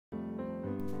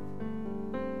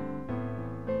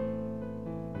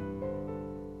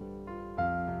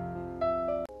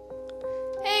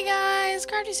guys,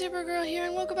 Crafty Supergirl here,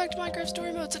 and welcome back to Minecraft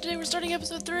Story Mode. So today we're starting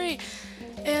episode 3,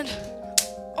 and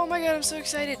oh my god, I'm so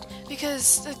excited,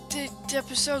 because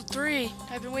episode 3,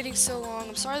 I've been waiting so long.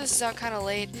 I'm sorry this is out kind of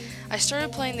late. I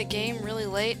started playing the game really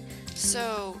late,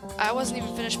 so I wasn't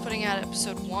even finished putting out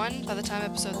episode 1 by the time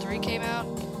episode 3 came out.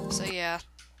 So yeah,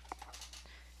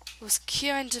 it was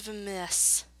kind of a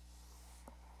mess.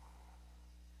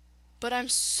 But I'm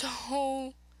so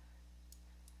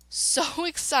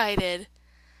excited.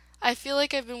 I feel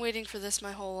like I've been waiting for this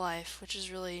my whole life, which is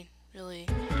really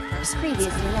impressive. Previously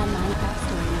on Minecraft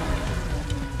Story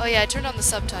Mode. Oh yeah, I turned on the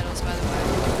subtitles, by the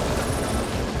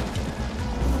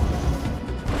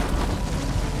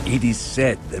way. It is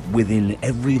said that within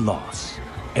every loss,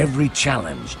 every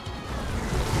challenge...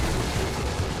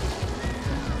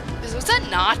 Was that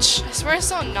Notch? I swear I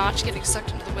saw Notch getting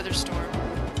sucked into the Wither Storm.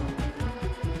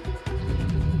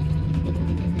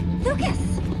 Lucas!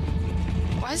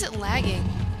 Why is it lagging?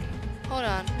 Hold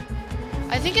on.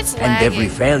 I think it's lagging. And every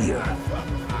failure,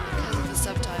 because of the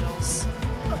subtitles.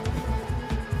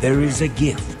 there is a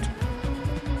gift.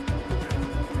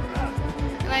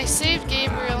 And I saved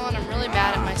Gabriel, and I'm really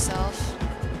mad at myself.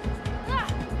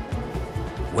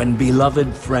 When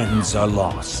beloved friends are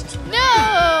lost, No!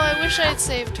 I wish I had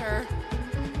saved her.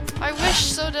 I wish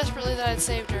so desperately that I'd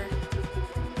saved her.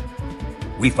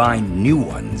 we find new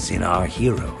ones in our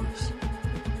heroes.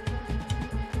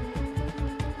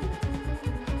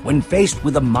 When faced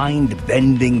with a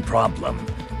mind-bending problem,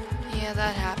 Yeah,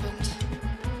 that happened.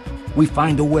 we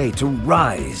find a way to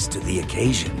rise to the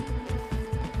occasion.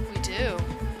 We do.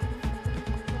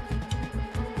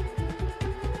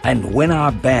 And when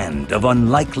our band of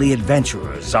unlikely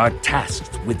adventurers are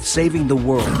tasked with saving the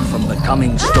world from the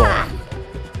coming storm,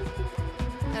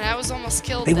 And I was almost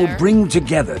killed they there. will bring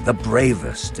together the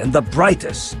bravest and the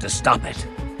brightest to stop it.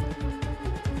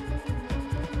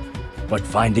 But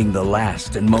finding the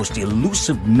last and most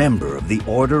elusive member of the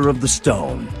Order of the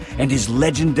Stone and his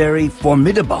legendary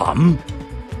Formidabomb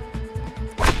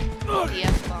The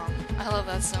F-bomb. I love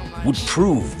that so much. would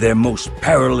prove their most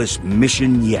perilous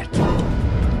mission yet.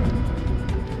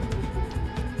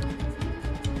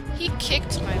 He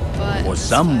kicked my butt. Or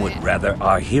some would rather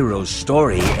our hero's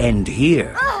story end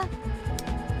here.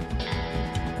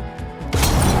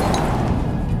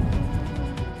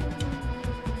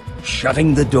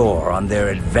 Shutting the door on their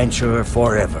adventure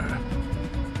forever.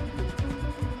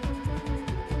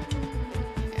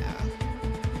 Yeah.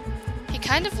 He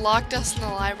kind of locked us in the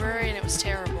library, and it was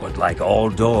terrible. But like all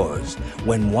doors,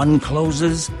 when one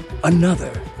closes,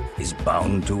 another is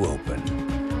bound to open.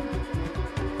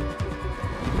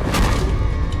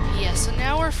 Yeah, so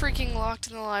now we're freaking locked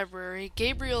in the library.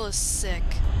 Gabriel is sick.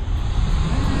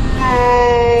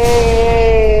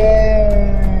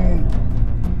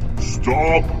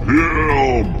 Stop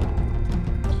him!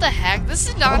 What the heck? This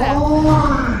is not how.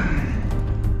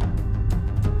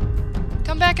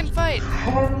 Come back and fight.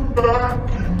 Come back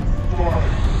and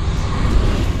fight!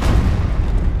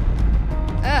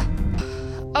 Ah.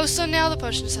 Oh, so now the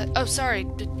potion is. Oh, sorry.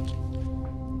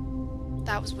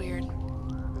 That was weird.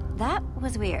 That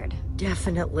was weird.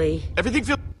 Definitely. Everything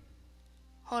feels.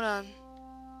 Hold on.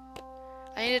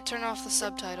 I need to turn off the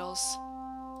subtitles.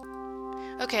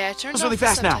 Okay, I turned It's off really the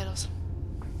fast now. subtitles.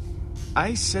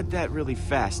 I said that really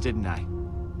fast, didn't I?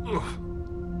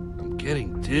 I'm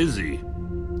getting dizzy.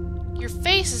 Your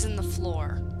face is in the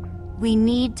floor. We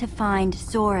need to find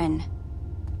Soren.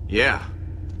 Yeah.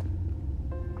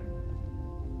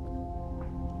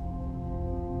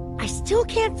 I still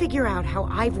can't figure out how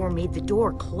Ivor made the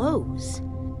door close.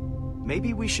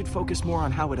 Maybe we should focus more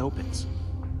on how it opens.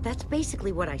 That's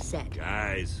basically what I said.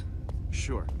 Guys,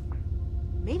 Sure.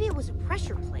 Maybe it was a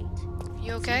pressure plate.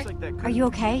 You okay? Seems like that could- Are you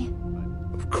okay?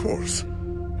 Of course.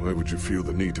 Why would you feel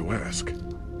the need to ask?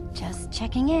 Just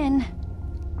checking in.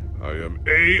 I am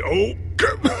A.O.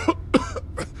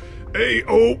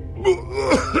 A.O.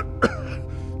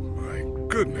 My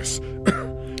goodness.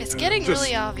 It's getting Just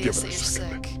really obvious give that it you're a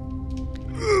second. sick.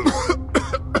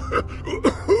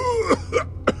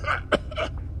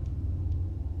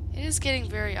 It is getting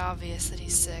very obvious that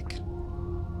he's sick.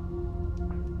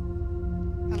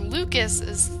 And Lucas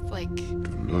is like.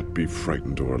 Do not be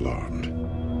frightened or alarmed.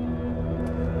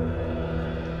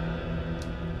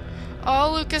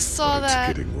 Oh, Lucas saw But it's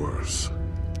that. getting worse.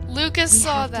 Lucas We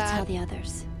saw have to tell that. the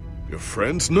others. Your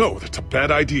friends know that's a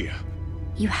bad idea.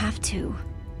 You have to.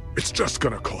 It's just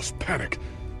gonna cause panic,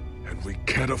 and we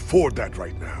can't afford that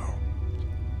right now.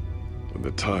 When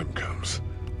the time comes,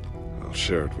 I'll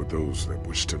share it with those that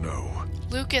wish to know.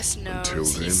 Lucas knows. Until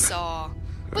He then, saw.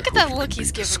 Look I at that hope you look can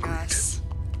he's be giving discreet. us.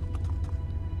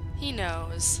 He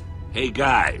knows. hey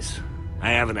guys,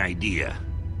 I have an idea.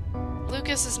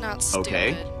 Lucas is not stupid.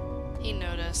 Okay. He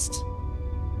noticed.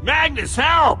 Magnus,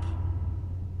 help!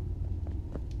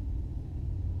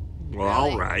 Well,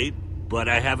 Really? all right, but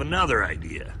I have another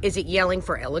idea. Is it yelling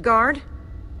for Eligard?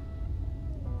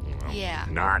 Yeah.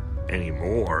 Not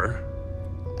anymore.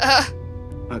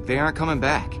 Look, they aren't coming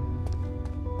back.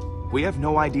 We have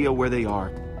no idea where they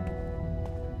are.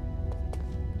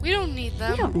 We don't need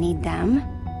them. We don't need them.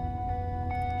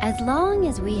 As long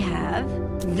as we have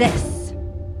this.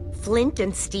 Flint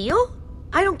and steel?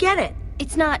 I don't get it.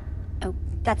 It's not... Oh,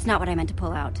 that's not what I meant to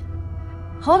pull out.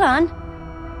 Hold on.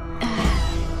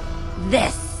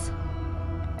 This.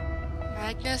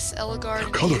 Magnus, Eligard, Their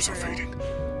and colors are Gabriel. fading.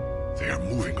 They are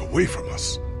moving away from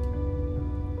us.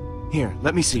 Here,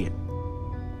 let me see it.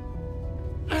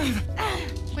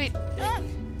 Wait,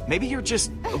 Maybe you're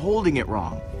just holding it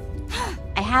wrong.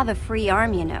 I have a free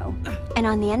arm, you know. And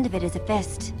on the end of it is a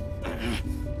fist.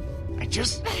 I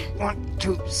just want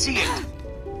to see it.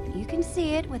 You can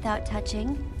see it without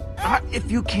touching. Not if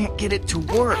you can't get it to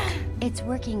work. It's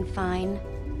working fine.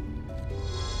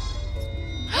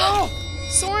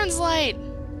 Soren's light!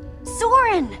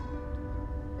 Soren!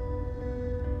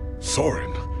 Soren?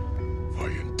 Why,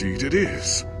 indeed it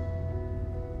is.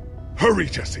 Hurry,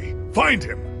 Jesse. Find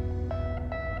him.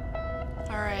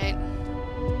 Alright.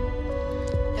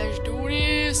 Let's do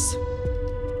this!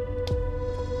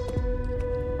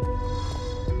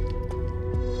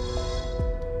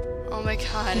 Oh my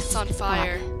god, This it's is on the spot.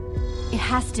 fire. It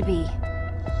has to be.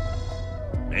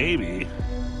 Maybe.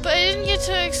 But I didn't get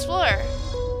to explore.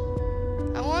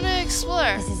 I want to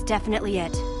explore. This is definitely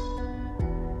it.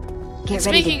 Get It's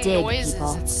ready to making dig, noises.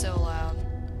 people. It's so loud.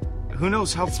 Who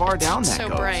knows how far down that so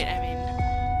goes? bright, I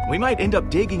mean. We might end up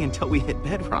digging until we hit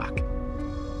bedrock.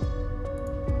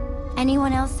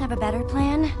 Anyone else have a better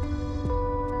plan?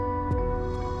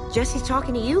 Jesse's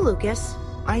talking to you, Lucas.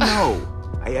 I know.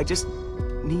 I just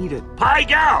need it.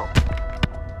 Pike out!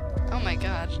 Oh my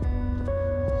god.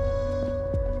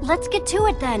 Let's get to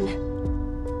it then.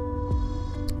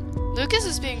 Lucas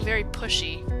is being very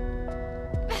pushy.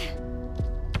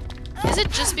 Is it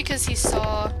just because he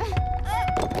saw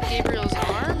Gabriel's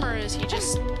arm, or is he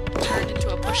just turned into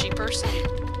a pushy person?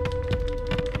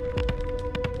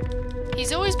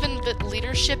 He's always been a bit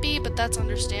leadershipy, but that's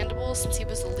understandable since he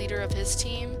was the leader of his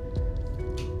team.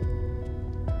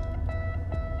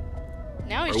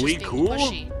 Now he's Are just we being cool?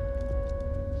 pushy.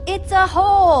 It's a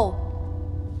hole!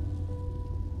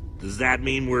 Does that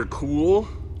mean we're cool?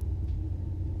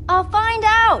 I'll find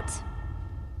out!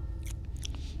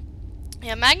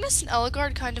 Yeah, Magnus and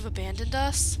Eligard kind of abandoned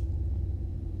us.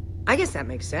 I guess that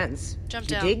makes sense. Jump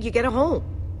you down. dig, you get a hole.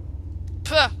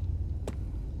 Puh.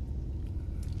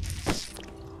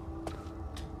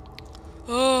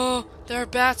 Oh, there are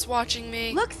bats watching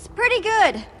me. Looks pretty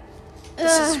good.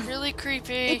 This is Ugh. really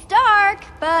creepy. It's dark,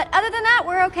 but other than that,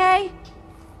 we're okay.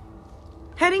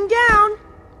 Heading down.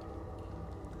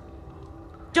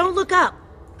 Don't look up.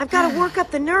 I've got to work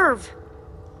up the nerve.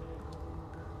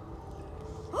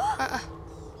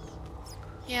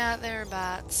 Yeah, there are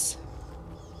bats.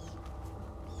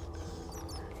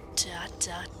 Dot,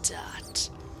 dot, dot.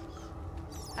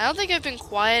 I don't think I've been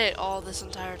quiet at all this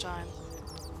entire time.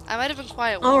 I might have been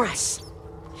quiet All once.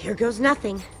 Here goes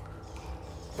nothing.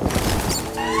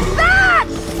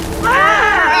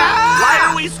 Why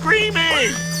are we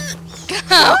screaming?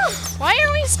 Why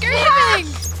are we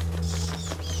screaming?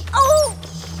 Oh!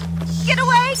 Get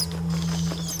away!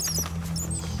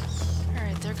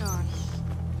 Alright, they're gone.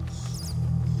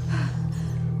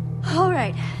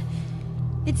 Alright.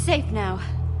 It's safe now.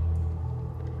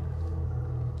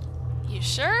 You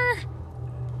sure?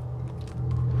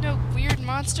 No weird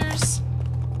monsters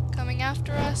coming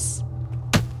after us?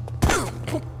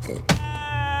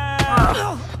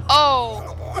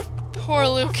 Oh, poor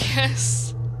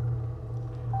Lucas.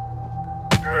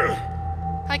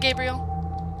 Hi, Gabriel.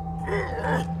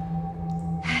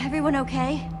 Everyone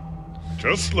okay?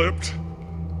 Just slipped.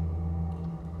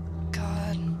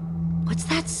 God. What's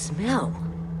that smell?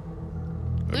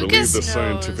 I Lucas believe the knows.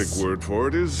 scientific word for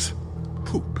it is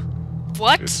poop.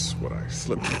 What? It's what I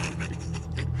slipped in.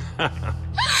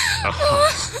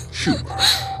 Humor.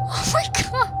 Oh my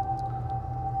god.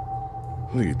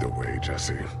 Lead the way,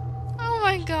 Jesse. Oh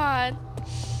my god.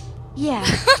 Yeah.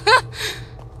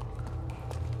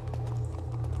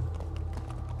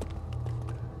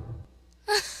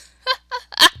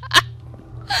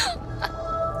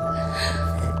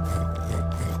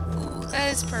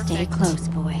 That is Stay perfect. close,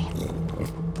 boy.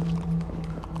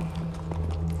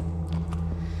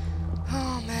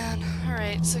 Oh man.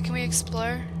 Alright, so can we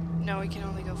explore? No, we can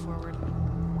only go forward.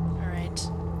 Alright.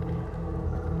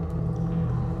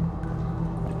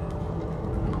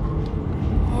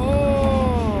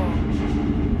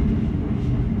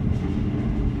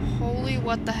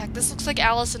 what the heck? This looks like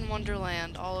Alice in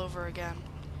Wonderland all over again.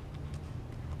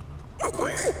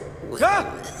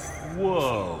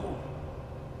 Whoa.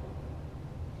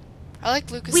 I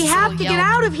like Lucas. We have to get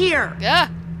out of here! Yeah.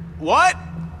 What?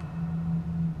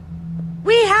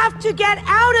 We have to get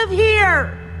out of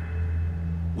here!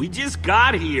 We just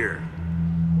got here.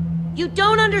 You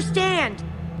don't understand.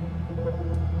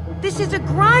 This is a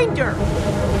grinder.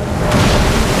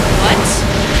 What?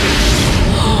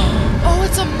 Oh,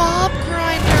 it's a mob grinder.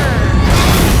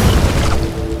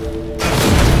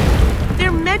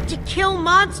 They're meant to kill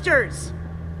monsters.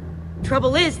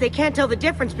 Trouble is, they can't tell the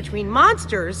difference between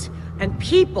monsters and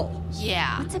people.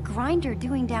 Yeah. What's a grinder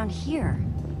doing down here?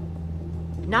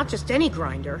 Not just any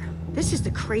grinder. This is the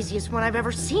craziest one I've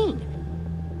ever seen.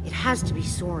 It has to be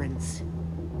Soren's.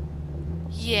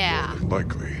 Yeah.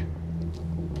 Likely.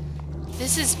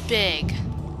 This is big.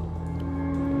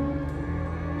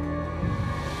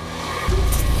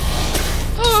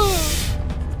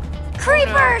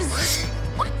 Creepers!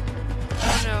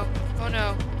 Oh no. Oh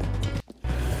no.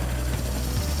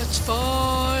 Let's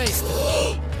fight!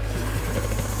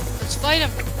 Let's fight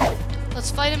him!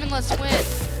 Let's fight him and let's win!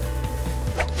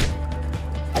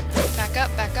 Back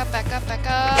up, back up, back up, back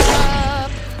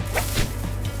up!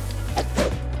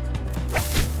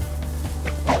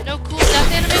 No cool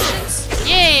death animations?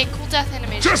 Yay, cool death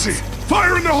animations. Jesse!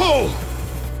 Fire in the hole!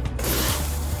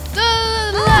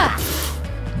 Da-da-da-da.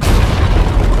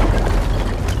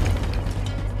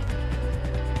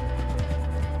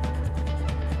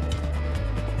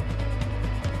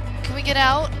 Can we get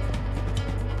out?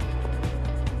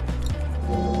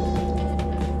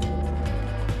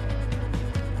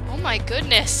 Oh my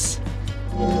goodness.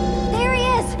 There he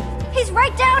is! He's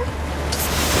right down!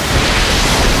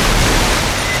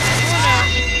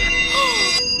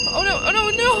 Oh no, oh no,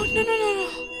 no, no, no, no, no.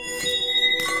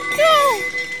 No!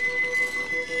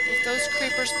 If those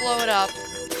creepers blow it up.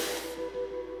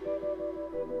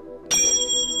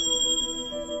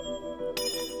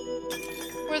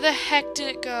 Where the heck did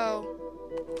it go?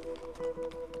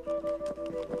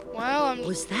 Well,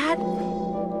 Was that?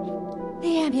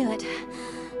 The amulet.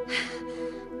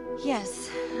 Yes.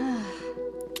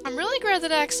 I'm really glad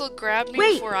that Axel grabbed me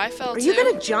Wait, before I fell are too. you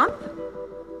gonna jump?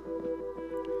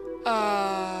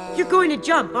 You're going to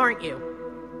jump, aren't you?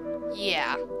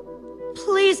 Yeah.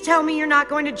 Please tell me you're not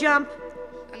going to jump.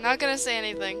 I'm not gonna say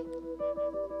anything.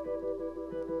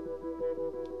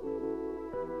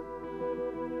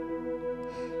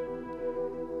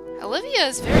 Olivia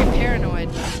is very paranoid.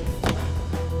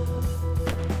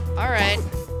 Alright.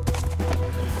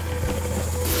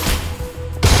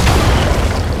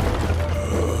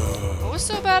 What was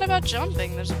so bad about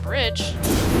jumping? There's a bridge.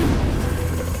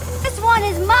 This one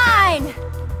is mine!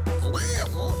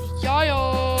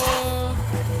 Yayo!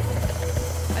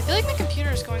 I feel like my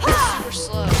computer is going super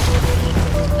slow.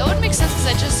 That would make sense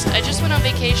because I just went on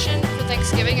vacation for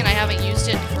Thanksgiving and I haven't used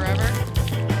it in forever.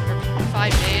 For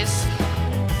 5 days.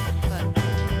 But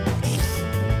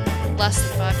less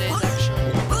than 5 days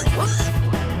actually.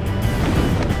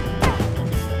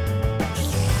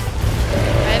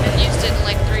 I haven't used it in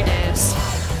like 3 days.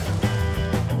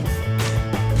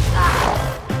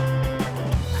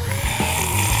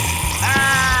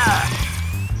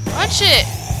 Punch it!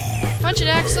 Punch it,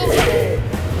 Axel!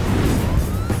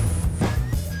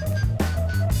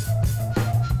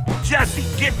 Jesse,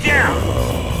 get down!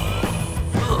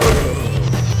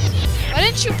 Why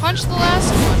didn't you punch the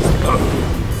last one?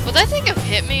 Would that thing have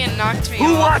hit me and knocked me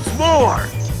Who off? wants more?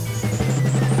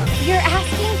 You're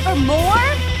asking for more?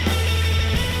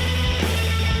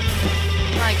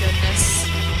 My goodness.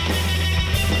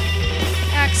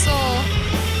 Axel.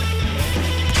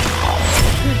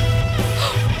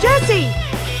 Jesse!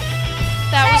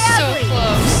 That was Stay so ugly.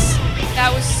 close. That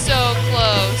was so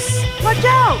close. Watch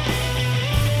out!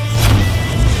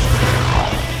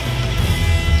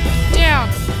 Down.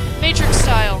 Matrix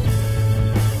style.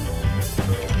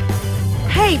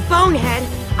 Hey, bonehead!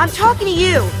 I'm talking to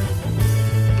you!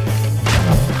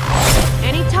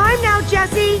 Anytime now,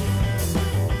 Jesse!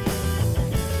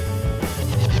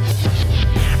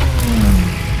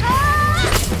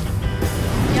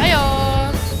 Yayo.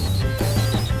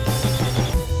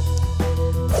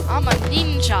 I'm a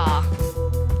ninja.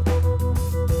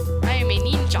 I am a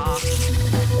ninja.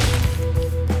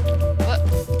 What?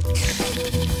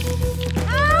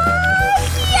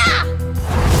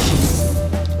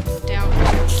 Down.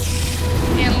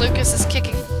 And Lucas is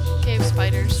kicking cave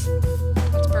spiders.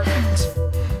 That's perfect.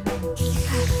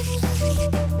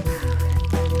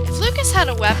 If Lucas had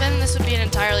a weapon, this would be an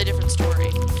entirely different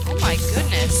story. Oh my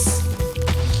goodness.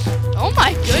 Oh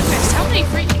my goodness, how many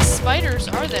freaking spiders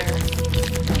are there?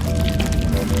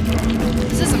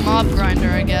 This is a mob grinder,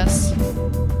 I guess.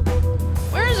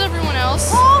 Where is everyone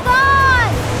else? Hold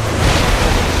on!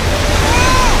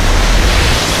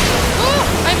 Oh,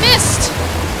 I missed!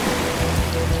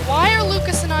 Why are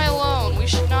Lucas and I alone? We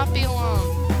should not be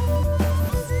alone.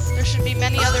 There should be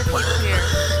many other people here.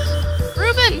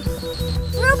 Reuben!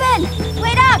 Reuben,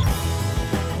 wait up!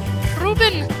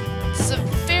 Reuben! This is a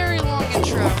very long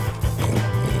intro.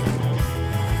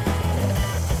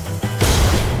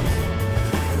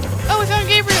 Oh, we found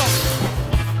Gabriel!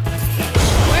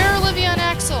 Where are Olivia and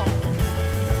Axel?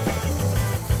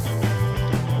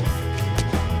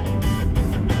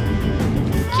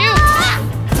 Cute!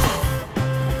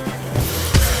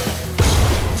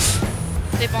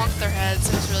 They bonked their heads.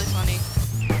 It was really funny.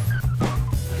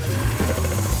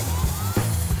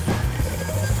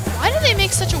 Why do they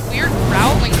make such a weird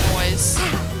growling noise?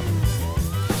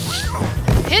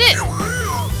 Hit it!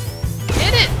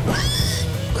 Hit it!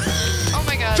 Oh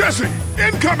my god. Jesse,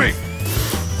 incoming!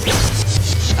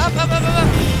 Up, up, up, up, up.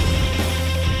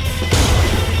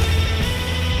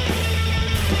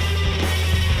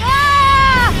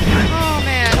 Ah! Oh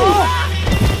man.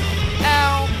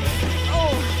 Ow.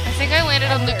 Oh. I think I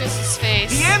landed on Lucas's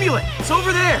face. The amulet! It's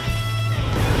over there!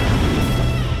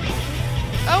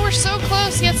 Oh, we're so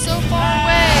close, yet so far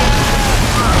away.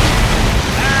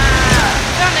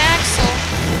 Found Axel.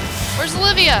 Where's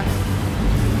Olivia?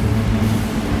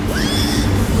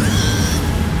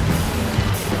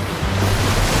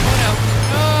 Oh no.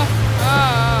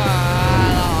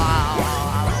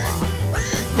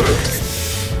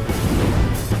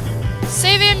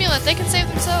 Save Amulet, they can save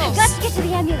themselves. Got to get to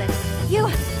the amulet. You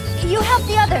help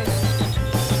the others.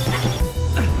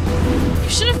 You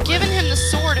should have given him the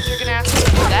sword if you're gonna ask him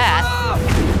to do that.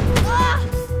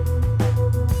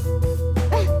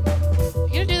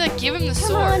 If you're gonna do that, give him the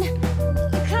sword.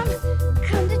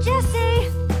 Come to Jesse.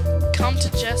 Come to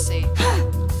Jesse.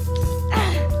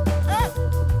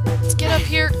 Let's get up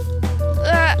here.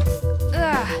 I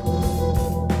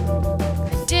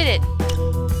did it.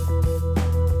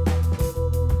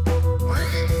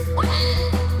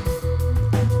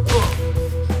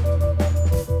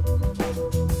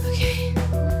 Okay.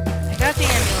 I got the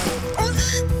amulet.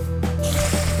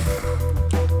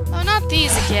 Oh, not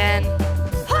these again.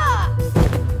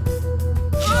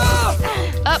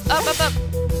 Up, up, up, up.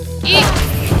 Eat!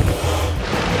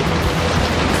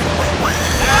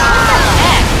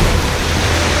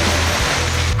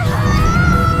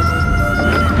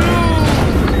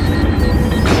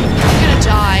 I'm gonna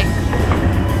die.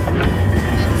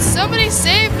 Somebody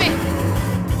save me!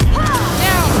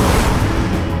 Down!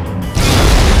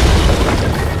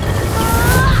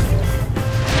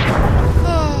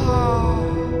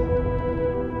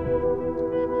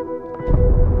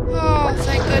 Oh,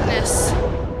 thank goodness.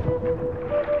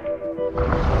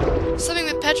 Something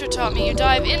that Petra taught me, you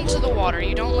dive into the water,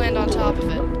 you don't land on top of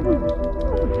it.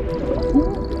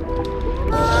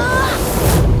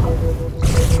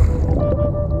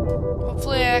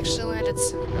 Hopefully I actually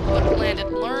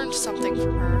learned something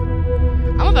from her.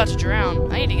 I'm about to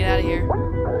drown. I need to get out of here.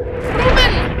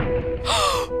 Reuben!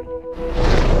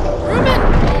 Reuben!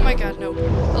 Oh my god, no.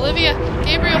 Olivia,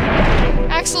 Gabriel,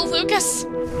 Axel, Lucas!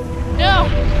 No!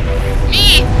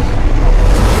 Me!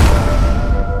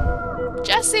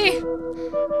 Jesse!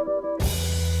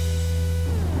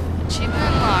 Achievement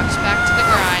unlocked. Back to the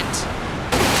grind.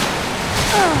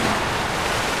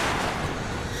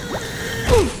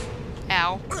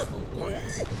 Ow.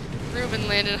 Reuben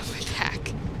landed on my back.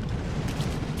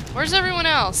 Where's everyone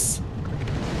else?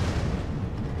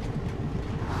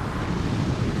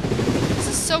 This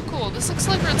is so cool. This looks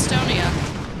like Redstonia.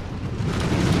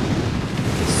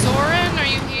 Soren, are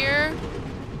you here?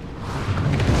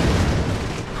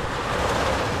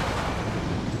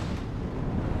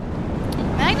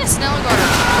 Magnus Snellgarder.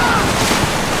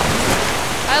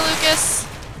 Hi, Lucas.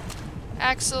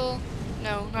 Axel.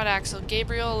 No, not Axel.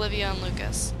 Gabriel, Olivia, and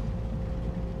Lucas.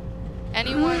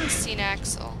 Anyone seen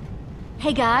Axel?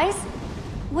 Hey guys,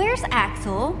 where's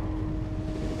Axel?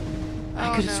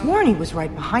 I could have sworn he was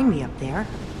right behind me up there.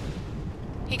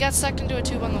 He got sucked into a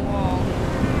tube on the wall.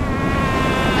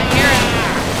 I hear him.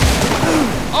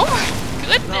 Oh my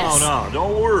goodness! No,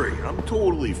 don't worry. I'm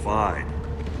totally fine.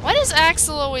 Why does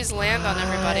Axel always land on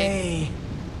everybody? Hey.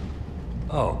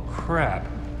 Oh, crap.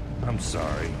 I'm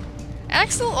sorry.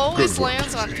 Axel always Good work,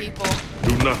 lands on Jesse. people.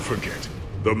 Do not forget,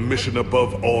 the mission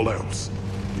above all else,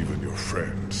 even your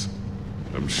friends.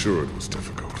 I'm sure it was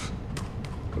difficult,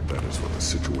 but that is what the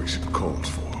situation calls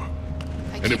for. I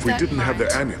And keep if we that in didn't have the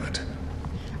mind. amulet,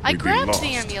 I we'd be grabbed the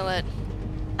lost. amulet.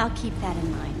 I'll keep that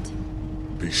in mind.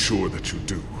 Be sure that you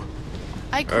do.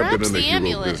 I I've been grabbed in the the hero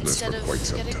amulet business instead for of quite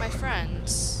some getting my time.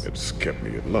 friends. It's kept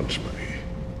me in lunch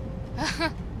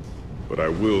money. But I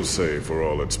will say, for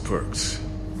all its perks,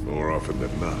 more often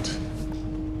than not,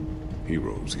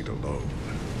 heroes eat alone.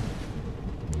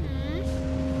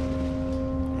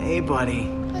 Hey, buddy.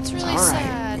 That's It's really all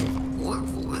right. sad.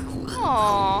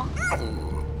 Aww.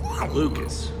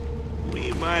 Lucas,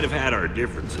 we might have had our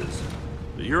differences,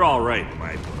 but you're all right in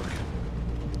my book.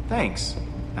 Thanks,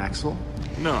 Axel.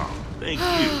 No, thank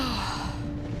you.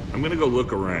 I'm gonna go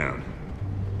look around.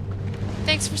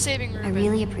 Thanks for saving I Ruben.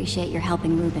 really appreciate your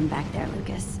helping Ruben back there,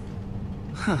 Lucas.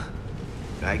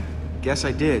 I guess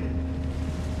I did.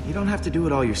 You don't have to do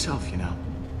it all yourself, you know.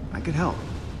 I could help.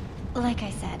 Like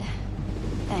I said,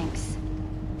 thanks.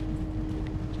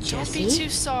 Don't be Jesse? too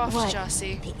soft, What?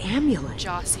 Jossie. The amulet.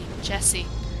 Jesse.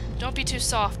 Don't be too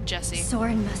soft, Jesse.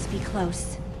 Soren must be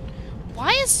close. Why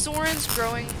is Soren's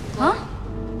growing? Huh?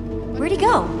 Where'd he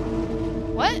go?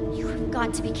 What? You have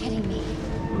got to be kidding me.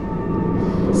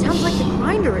 Sounds like the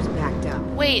grinder is backed up.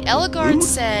 Wait, Eligard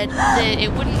said that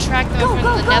it wouldn't track them Go, from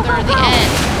go, the go, nether go, or the go.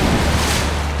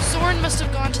 end. Soren must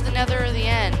have gone to the nether or the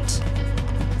end.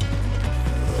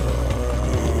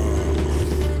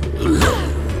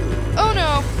 Oh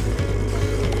no!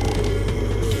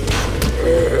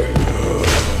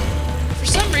 For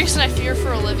some reason I fear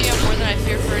for Olivia more than I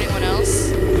fear for anyone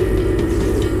else.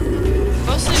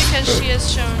 Mostly because she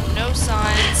has shown no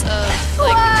signs of,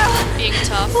 like, Whoa! being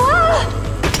tough. Whoa!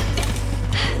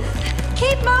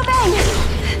 Keep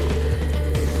moving!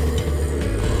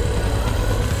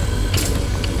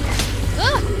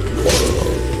 Ah!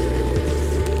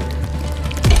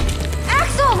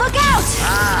 Axel, look out!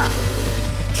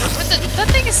 But that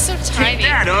thing is so tiny. Take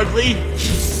that, ugly!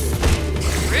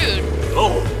 Rude.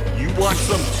 Oh, you want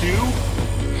some too?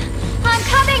 I'm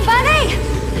coming, buddy!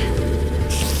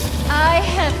 I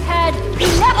have had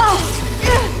enough.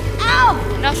 Oh!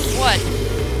 Ow! Enough of what?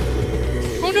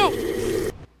 Oh no!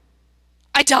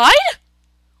 I died?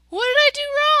 What did I do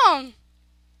wrong?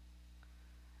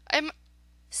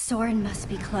 Soren must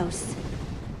be close.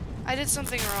 I did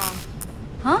something wrong.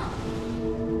 Huh?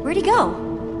 Where'd he go?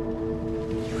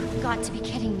 You have got to be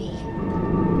kidding me.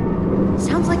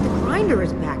 Sounds like the grinder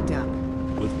is backed up.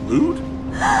 With loot?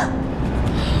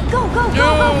 Go, go, go,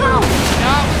 No! go, go!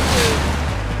 Not loot.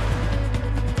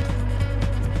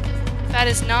 That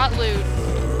is not loot.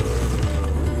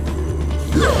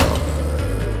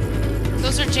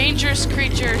 Those are dangerous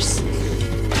creatures.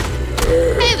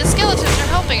 Hey, the skeletons are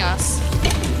helping us.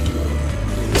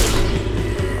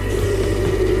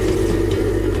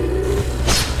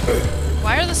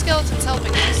 Why are the skeletons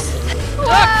helping us?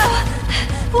 Duck!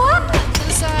 Whoop! To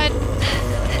the side.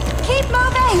 Keep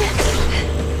moving!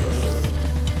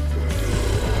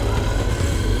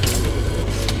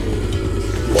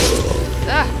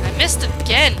 Ah, I missed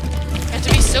again. I have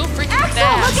to be so freaking Axel,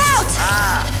 fast. look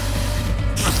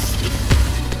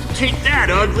out! Take that,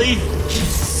 ugly!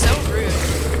 So rude.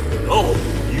 Oh,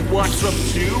 you want some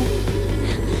too?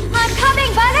 I'm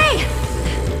coming, buddy!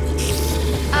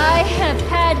 I have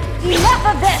had enough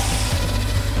of this!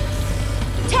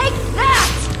 Take that!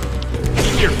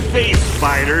 In your face,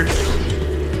 spider!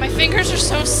 My fingers are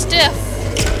so stiff.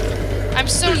 I'm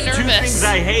so There's nervous. two things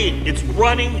I hate. It's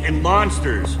running and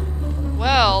monsters.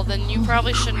 Well, then you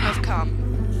probably shouldn't have come.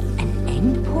 An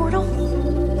end portal?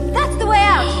 That's the way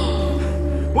out!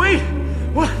 Wait!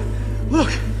 What?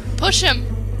 Look! Push him.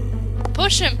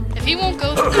 Push him. If he won't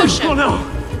go, push him. Oh no!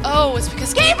 Oh, it's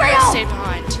because Gabriel Gabriel! stayed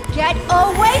behind. Get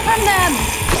away from them!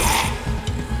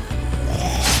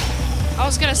 I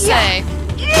was gonna say,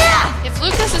 Yeah! if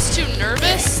Lucas is too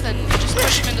nervous, then just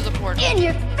push him into the portal. In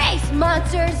your face,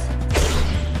 monsters!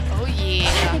 Oh I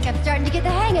yeah. think I'm starting to get the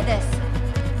hang of this.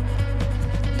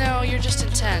 No, you're just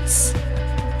intense.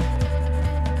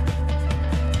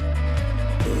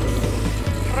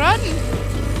 Run!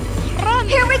 Run!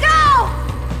 Here we go!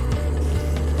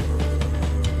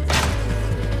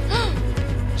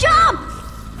 Jump!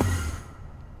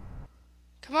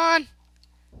 Come on.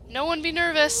 No one be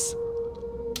nervous.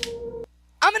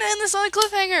 I'm gonna end this on a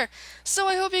cliffhanger. So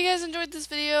I hope you guys enjoyed this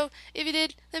video. If you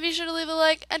did, then be sure to leave a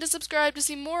like and to subscribe to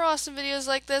see more awesome videos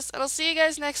like this. And I'll see you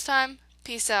guys next time.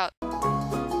 Peace out.